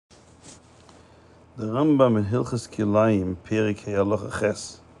The Rambam in Hilchas K'layim, Perik Halacha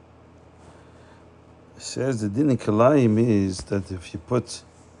Ches, says the din in K'layim is that if you put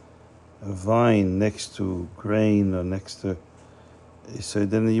a vine next to grain or next to, so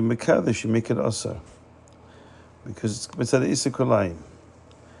then you mekadesh, you make it Osar, because it's mitzad Isa K'layim.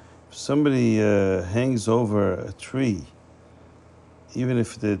 If somebody hangs over a tree, even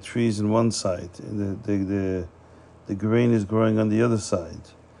if the tree is in one side and the grain is growing on the other side,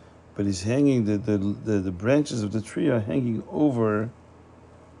 but he's hanging, the branches of the tree are hanging over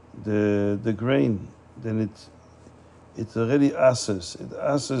the grain, then it already assers. It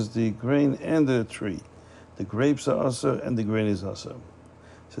assers the grain and the tree. The grapes are aser and the grain is aser.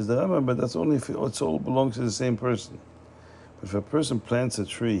 Says the Rambam, but that's only if it all belongs to the same person. But if a person plants a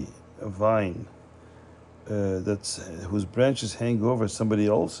tree, a vine, whose branches hang over somebody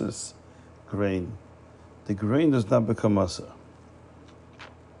else's grain, the grain does not become aser.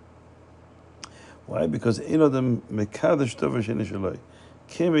 Why? Because ein adam mekadesh davar she'eino sheloi.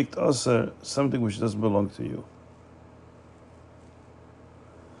 Can't make aser something which doesn't belong to you.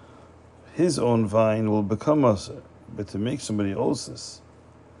 His own vine will become aser, but to make somebody else's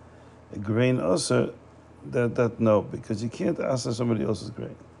a grain aser, that no, because you can't aser somebody else's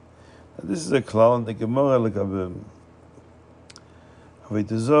grain. Now, this is a klal in the Gemara legabim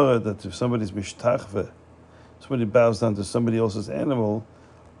Avodah Zarah, that if somebody's mishtachve, somebody bows down to somebody else's animal,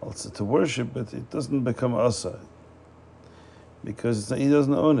 also to worship it, it doesn't become asa, because he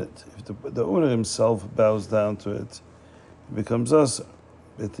doesn't own it. If the owner himself bows down to it, it becomes asa.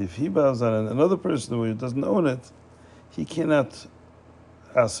 But if he bows down and another person who doesn't own it, he cannot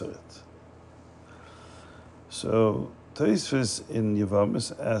asa it. So Tosfos in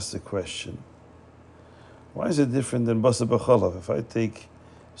Yavamis asked the question, why is it different than basa b'chalav? If I take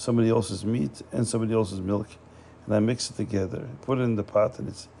somebody else's meat and somebody else's milk, and I mix it together, put it in the pot, and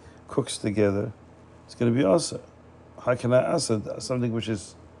it cooks together, it's going to be asa. How can I asa something which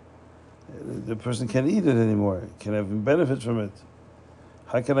is, the person can't eat it anymore, can have benefit from it?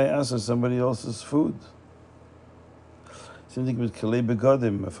 How can I asa somebody else's food? Same thing with k'lei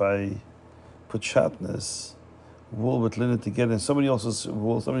begodim. If I put shatnez, wool with linen together, and somebody else's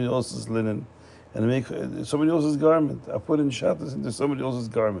wool, somebody else's linen, and I make somebody else's garment, I put in shatnez into somebody else's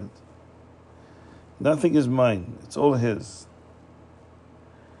garment. Nothing is mine. It's all his.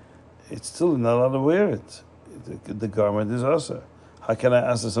 It's still not allowed to wear it. The garment is asa. How can I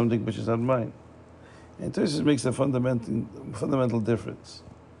asa something which is not mine? And Tosfos makes a fundamental difference.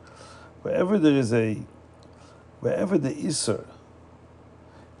 Wherever the iser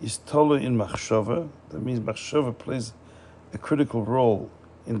is tolo in machshava, that means machshava plays a critical role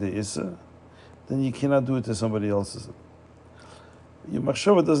in the iser, then you cannot do it to somebody else's. Your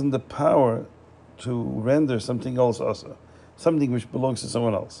machshava doesn't have the power to render something else asa, something which belongs to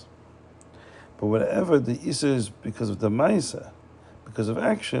someone else. But whatever the iser is because of the ma'isa, because of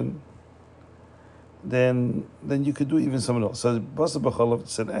action, then you could do even someone else. So basa b'chalav,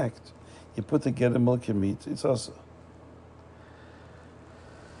 it's an act. You put together milk and meat, it's asa.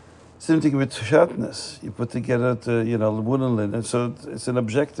 Same thing with shatnez. You put together wool and linen, so it's an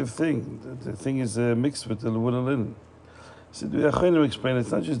objective thing. The thing is mixed with the wool and linen. So the Achronim explain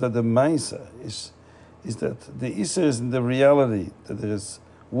it's not just that the ma'isa is that the isa is in the reality that there is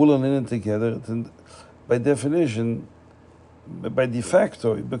wool and linen together. Then by definition, by de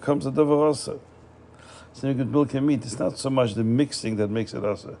facto, it becomes a davar asa. So you get milk and meat. It's not so much the mixing that makes it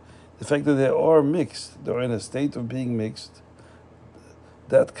asa. The fact that they are mixed, they're in a state of being mixed.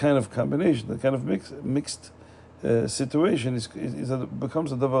 That kind of combination, that kind of mixed situation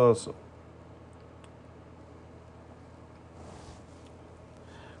becomes a davar asa.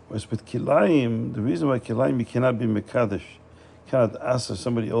 Whereas with K'layim, the reason why K'layim you cannot be mekadesh, cannot asa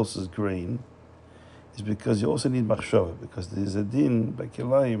somebody else's grain, is because you also need machshava, because there is a din by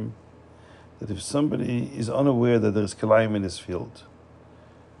K'layim that if somebody is unaware that there is K'layim in his field,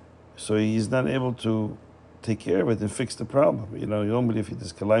 so he is not able to take care of it and fix the problem. Normally if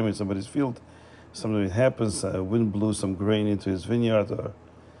there's K'layim in somebody's field, something happens, wind blew some grain into his vineyard,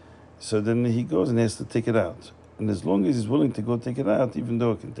 so then he goes and has to take it out. And as long as he's willing to go take it out, even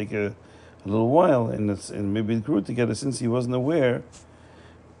though it can take a little while, and maybe it grew together, since he wasn't aware,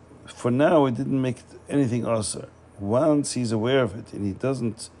 for now it didn't make anything asa. Once he's aware of it and he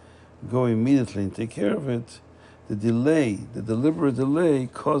doesn't go immediately and take care of it, the deliberate delay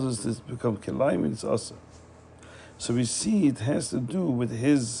causes this to become k'layim and it's asa. So we see it has to do with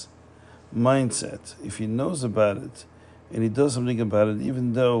his mindset. If he knows about it and he does something about it,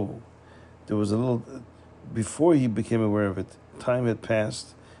 even though there was a little, before he became aware of it, time had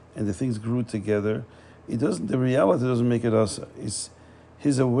passed and the things grew together, the reality doesn't make it asa. It's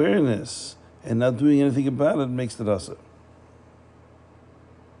his awareness and not doing anything about it makes it Asa.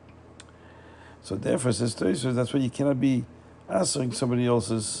 So therefore, says Tosfos, that's why you cannot be asking somebody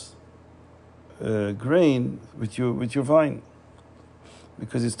else's grain with your vine,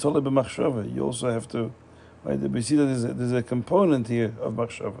 because it's totally b'machshava. You also have to, right? We see that there's a component here of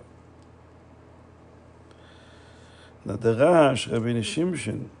machshava. Now the Rash, Rabbeinu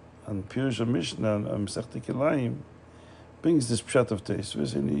Shimshon, on Pirush Mishnah on Masechta Kelaim, brings this pshat of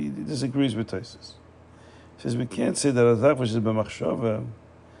Tosfos, and he disagrees with Tosfos. He says we can't say that a zach which is b'machshava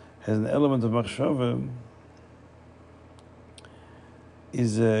has an element of machshava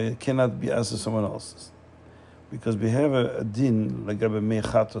cannot be asked to someone else's, because we have a din like a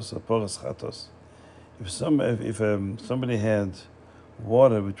mechatos, a poras chatos. If somebody had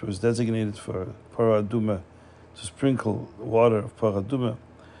water which was designated for paraduma, to sprinkle water of paraduma,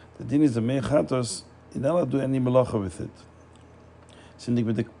 the din is the mechatos. You're not allowed to do any malacha with it. Same thing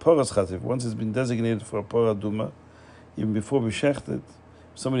with the poras chatos. Once it's been designated for a paraduma, even before we shecht it,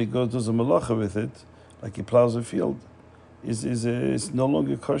 somebody does a malacha with it, like he plows a field, it's no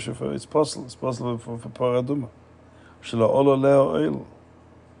longer kosher for it's possible for paraduma.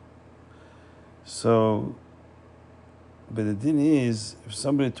 So, but the din is, if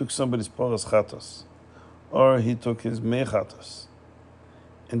somebody took somebody's paras chatos, or he took his mechatos,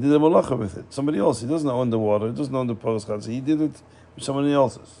 and did a malacha with it, somebody else, he doesn't own the water, he doesn't own the paras chatos, he did it with somebody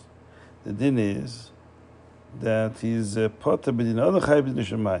else's. The din is that he's potter b'din other chay b'din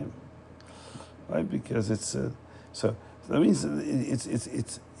shemayim, right? Because it's so that means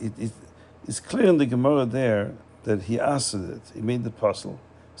it's clear in the Gemara there that he asked it, he made the puzzle.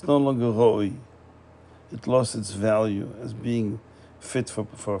 It's no longer roi. It lost its value as being fit for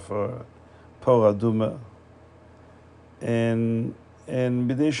paraduma, and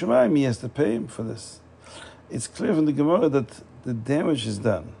b'dei shemayim he has to pay him for this. It's clear from the Gemara that the damage is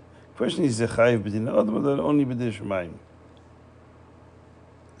done. Question is chayiv b'din adam, but only b'dei shemayim.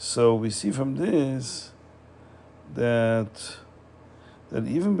 So we see from this that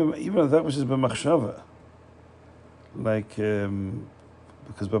even that which is b'machshava, like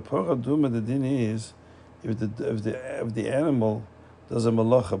because b'paraduma the din is if the animal does a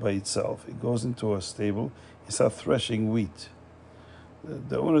malacha by itself, it goes into a stable, he starts threshing wheat.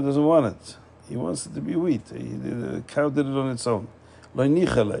 The owner doesn't want it; he wants it to be wheat. The cow did it on its own. He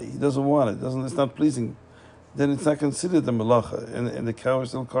doesn't want it. It's not pleasing. Then it's not considered a malacha, and the cow is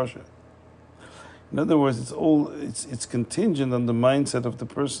still kosher. In other words, it's contingent on the mindset of the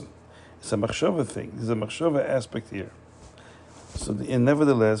person. It's a machshava thing. There's a machshava aspect here. So, and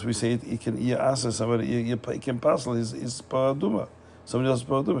nevertheless, we say you can asa somebody, you can passel his paraduma, somebody else's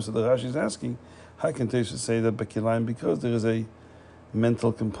paraduma. So the Rashi is asking, how can Tosfos say that b'kilayim? Because there is a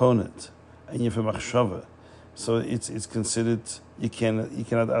mental component, and you have a machshava. So it's considered you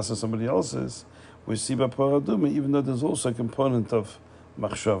cannot ask somebody else's. We see by paraduma, even though there's also a component of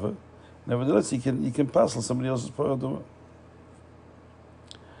machshava, nevertheless you can passel somebody else's paraduma.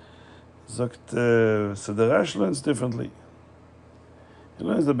 So the Rash learns differently. He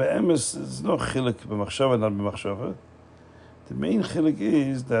learns that be'emes there's no chilek b'machshava, not b'machshava. The main chilek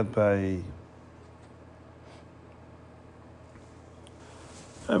is that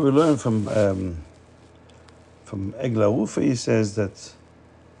we learn from Egla Rufa, he says that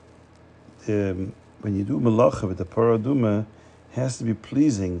when you do malacha with the paraduma, it has to be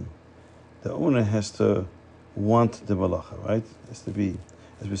pleasing. The owner has to want the malacha, right? It has to be,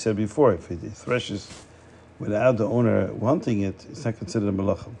 as we said before, if it threshes without the owner wanting it, it's not considered a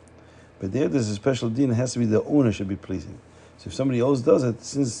malacha. But there's a special din, it has to be the owner should be pleasing. So if somebody else does it,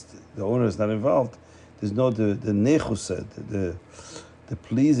 since the owner is not involved, there's no the nechused, the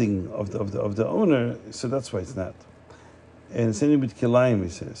pleasing of the owner, so that's why it's not. And same with kelaim, he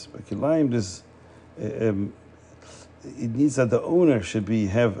says. But kelaim, it needs that the owner should be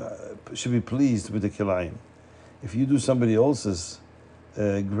pleased with the kelaim. If you do somebody else's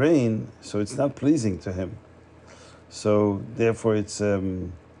grain, so it's not pleasing to him. So therefore, it's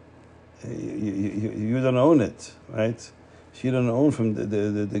you don't own it, right? So you don't own from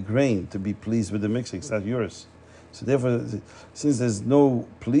the grain to be pleased with the mixing. It's not yours. So therefore, since there's no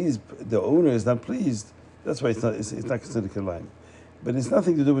pleased, the owner is not pleased. That's why it's not considered kelaim. But it's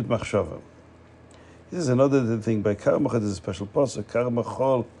nothing to do with machshava. This is another thing. By karamachol, there's a special pasuk.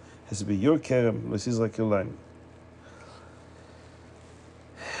 Karamachol has to be your kerem. L'sis like kelaim.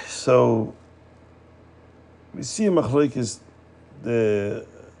 So we see a machlokes the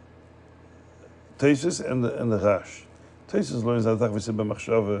Tosfos and the Rash. Tosfos learns that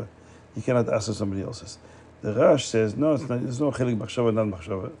b'machshava you cannot ask somebody else's. The Rash says no, it's not. There's no chilik machshava, not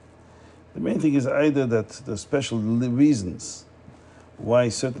machshava. The main thing is either that the special reasons why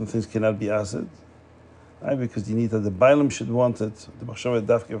certain things cannot be asad. Right? Because you need that the bailam should want it, the machshava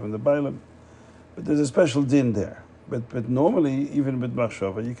dafke from the bailam. But there's a special din there. But normally, even with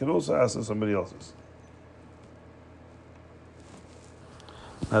machshava, you can also ask somebody else's.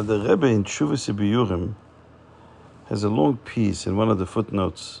 Now the Rebbe in Tshuvas Biyurim has a long piece in one of the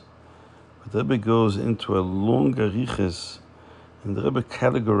footnotes. But the Rebbe goes into a long ariches, and the Rebbe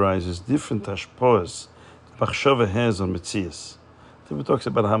categorizes different hashpoas the machshava has on Metzias. The Rebbe talks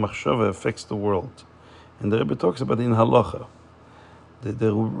about how machshava affects the world. And the Rebbe talks about in halacha,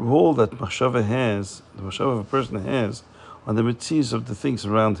 the role that machshava has, the machshava of a person has, on the Metzias of the things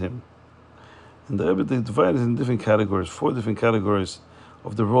around him. And the Rebbe divided in different categories, 4 different categories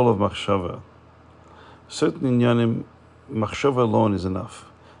of the role of machshava. Certain inyanim, machshava alone is enough.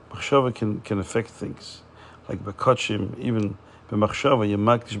 Machshava can affect things, like b'kotshim, even b'machshava,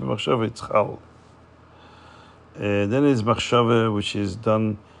 yemakdish b'machshava, it's chal. Then is machshava, which is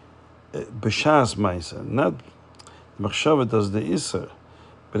done b'shas ma'isa. Not the machshava does the iser,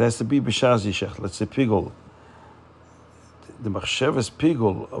 but it has to be b'shas yishach. Let's say pigul. The machshava's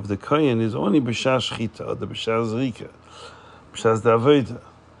pigul of the kohen is only b'shas shchita, or the b'shas rika, b'shas the avodah.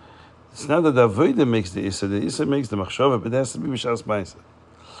 It's not that the avodah makes the iser makes the machshava, but it has to be b'shas ma'isa.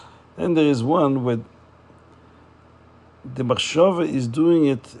 Then there is one where the machshava is doing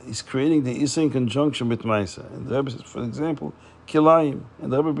it, is creating the iser in conjunction with ma'isa. And the Rebbe says, for example, kelaim.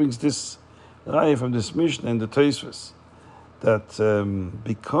 And the Rebbe brings this raya from this Mishnah and the Tosfos, that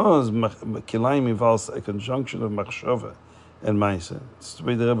because kelaim involves a conjunction of machshava and ma'isa, it's the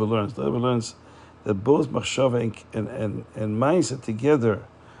way the Rebbe learns. The Rebbe learns that both machshava and ma'isa together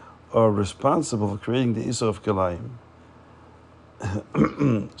are responsible for creating the iser of kelaim.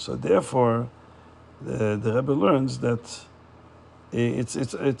 So therefore, the Rebbe learns that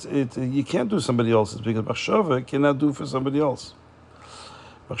you can't do somebody else's, because machshava cannot do for somebody else.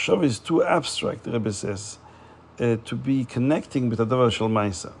 Machshava is too abstract, the Rebbe says, to be connecting with the davar shel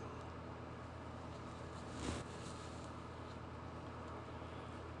ma'isa.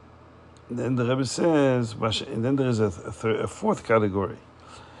 Then the Rebbe says, and then there is a 4th category,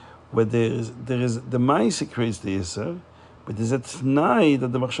 where there is the ma'isa creates the iser, but there's a t'nai that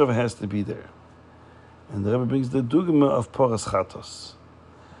the machshava has to be there. And the Rebbe brings the dugma of poras chatos.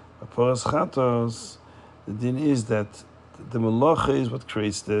 Poras chatos, the din is that the malacha is what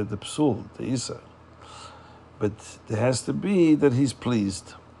creates the psul, the iser. But there has to be that he's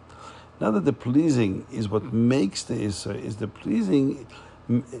pleased. Not that the pleasing is what makes the iser, is the pleasing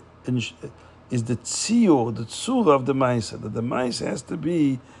is the tziyur, the tzura of the ma'isa, that the ma'isa has to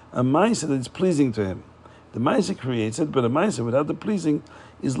be a ma'isa that is pleasing to him. The ma'isa creates it, but a ma'isa without the pleasing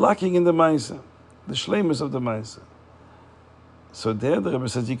is lacking in the ma'isa, the shleimus of the ma'isa. So there the Rebbe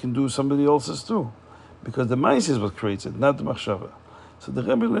says you can do somebody else's too, because the ma'isa is what creates it, not the machshava. So the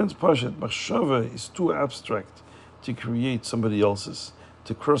Rebbe learns Pashat, machshava is too abstract to create somebody else's,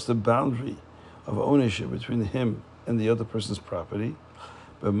 to cross the boundary of ownership between him and the other person's property.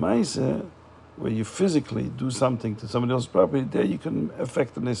 But ma'isa, where you physically do something to somebody else's property, there you can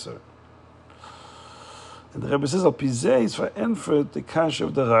affect the nisr. And the Rebbe says, Al Pizeh is for Enfert, the kash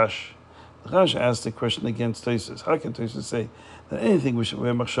of the Rash. The Rash asked the question against Tosfos. How can Tosfos say that anything where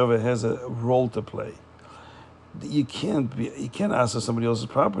machshava has a role to play? You can't ask for somebody else's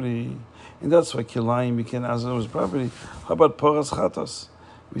property, and that's why kelaim, you can't ask for somebody's property. How about poras chatos?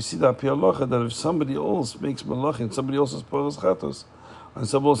 We see that pialocha, that if somebody else makes malach in somebody else's poras chatos, and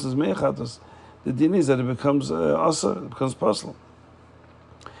somebody else's mechatos, the din is that it becomes oser, it becomes possible.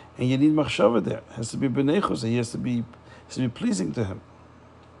 And you need machshava there. It has to be benechus. He has to be pleasing to him.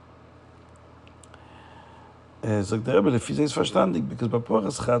 So the Rebbe, if he says verstandig, because by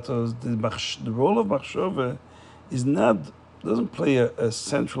poras chatos, the role of machshava doesn't play a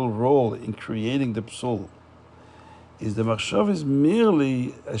central role in creating the psul. Is the machshava is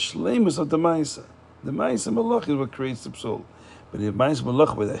merely a shleimus of the ma'isa. The ma'isa malach is what creates the psul. But if ma'isa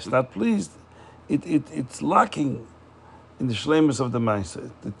malach is not pleased, it's lacking in the shleimus of the ma'isa.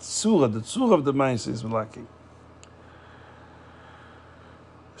 The tzura of the ma'isa is lacking.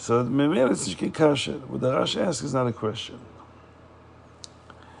 So memel it's nishke kasher. What the Rash asks is not a question.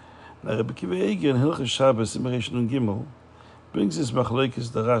 Now Rabbi Kiva Eiger in Hilchos Shabbos in Reish Nun Gimel brings this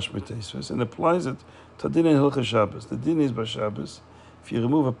machlokes the Rash with Tosfos and applies it to din in Hilchos Shabbos. The din is by Shabbos, if you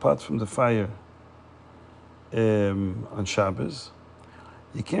remove a pot from the fire on Shabbos,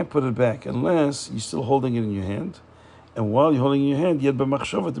 you can't put it back unless you're still holding it in your hand. And while you're holding it in your hand, you had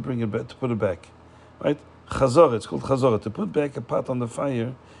b'machshava to bring it back, to put it back, right? Chazara, it's called chazara. To put back a pot on the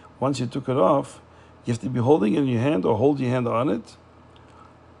fire, once you took it off, you have to be holding it in your hand or hold your hand on it.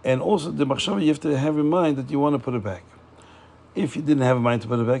 And also the machshava, you have to have in mind that you want to put it back. if you didn't have a mind to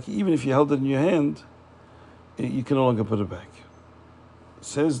put it back, even if you held it in your hand, you can no longer put it back.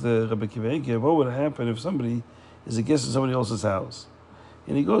 Says the Rabbi Akiva Eiger, what would happen if somebody is a guest in somebody else's house,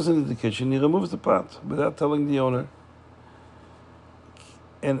 and he goes into the kitchen, he removes the pot without telling the owner,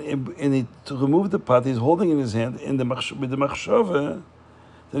 and to remove the pot, he's holding in his hand with the machshava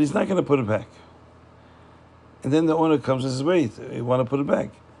that he's not going to put it back. And then the owner comes and says, wait, you want to put it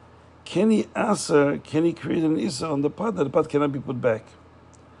back. Can he create an Isser on the pot that the pot cannot be put back?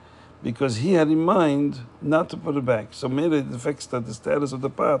 Because he had in mind not to put it back. So maybe it affects the status of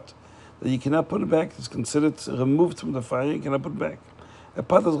the pot, that you cannot put it back. It's considered removed from the fire, you cannot put it back. A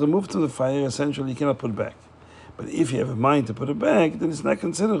pot that's removed from the fire, essentially, you cannot put it back. But if you have a mind to put it back, then it's not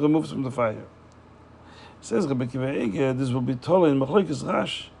considered removed from the fire. Says Rabbi Akiva Eiger, this will be told in Machlokes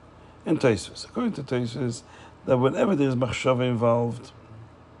Rash and Tosfos. According to Tosfos, that whenever there is machshava involved,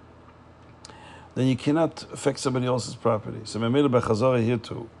 then you cannot affect somebody else's property. So Memele by Chazara here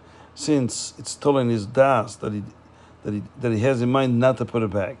too, since it's told in his das that he has in mind not to put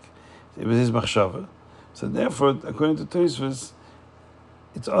it back, it was his machshava. So therefore, according to Tosfos,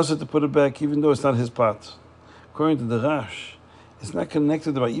 it's also to put it back, even though it's not his pot. According to the Rash, it's not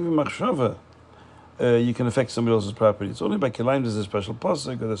connected by even machshava. You can affect somebody else's property. It's only by kelaim there's a special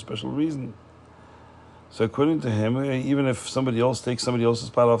pasuk or a special reason. So according to him, even if somebody else takes somebody else's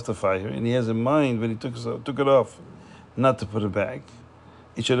pot off the fire, and he has in mind when he took it off, not to put it back,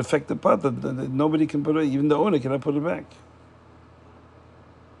 it should affect the pot that nobody can put it, even the owner cannot put it back.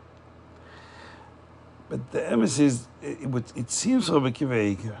 But the emes is, it seems to Rabbi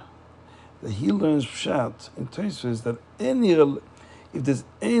Akiva Eiger that he learns pshat in Tosfos that if there's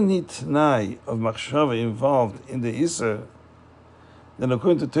any t'nai of machshava involved in the Isser, then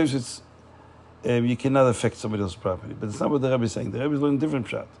according to Tosfos, you cannot affect somebody else's property. But it's not what the Rebbe is saying. The Rebbe is learning different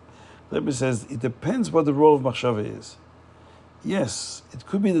pshat. The Rebbe says it depends what the role of machshava is. Yes, it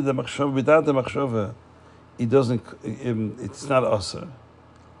could be that the machshava, without the machshava, it's not Oser.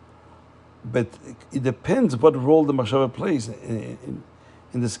 But it depends what role the machshava plays in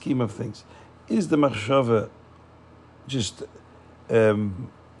the scheme of things. Is the machshava just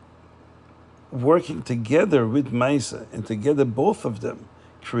working together with Maisa, and together both of them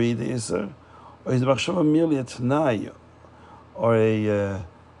create the Isser? Or is the machshava merely a t'nai, or an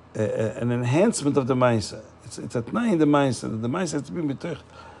enhancement of the Maisa? It's a t'nai in the Maisa, that the Maisa has to be b'teich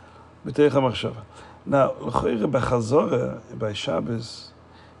ha-machshava. Now, by Chazorah, by Shabbos,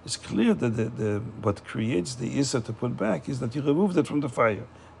 it's clear that what creates the Isser to put back is that you removed it from the fire.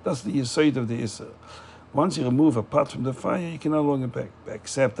 That's the yesod of the Isser. Once you remove a pot from the fire, you can no longer back.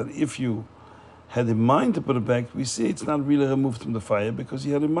 Except that if you had in mind to put it back, we see it's not really removed from the fire because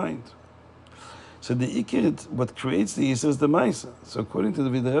you had in mind. So the ikir, what creates the Isser is the Maisa. So according to the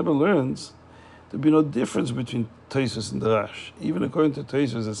Rebbe learns, there'll be no difference between Tosfos and the Rash. Even according to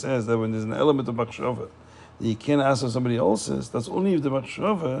Tosfos, it says that when there's an element of machshava, you can't ask for somebody else's, that's only if the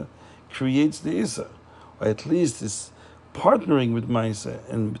machshava creates the Isser, or at least is partnering with Maisa,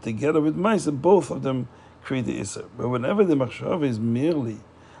 and together with Maisa, both of them create the Isser. But whenever the machshava is merely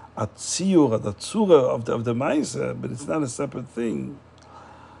a tziyur, a tzura of the Maisa, but it's not a separate thing,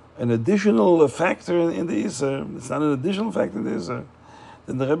 an additional factor in the Isser, it's not an additional factor in the Isser,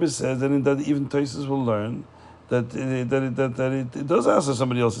 then the Rebbe says that even Tosfos will learn that it does ask for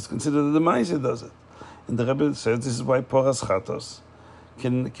somebody else. It's considered that the Maisa does it. And the Rebbe says this is why poras chatos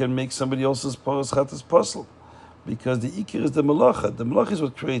can make somebody else's poras chatos possible, because the ikir is the malacha. The malacha is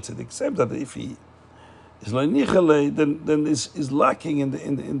what creates it. Except that if he is lo nichale, then is lacking in the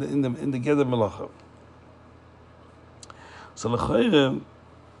geder malacha. So l'chayre,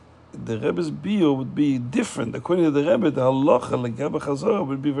 the Rebbe's bio would be different. According to the Rebbe, the halacha legabe chazorah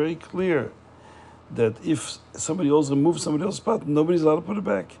would be very clear that if somebody else removes somebody else's pot, nobody's allowed to put it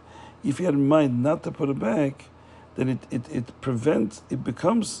back. If you had in mind not to put it back, then it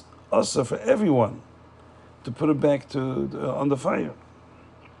becomes Oser for everyone to put it back on the fire.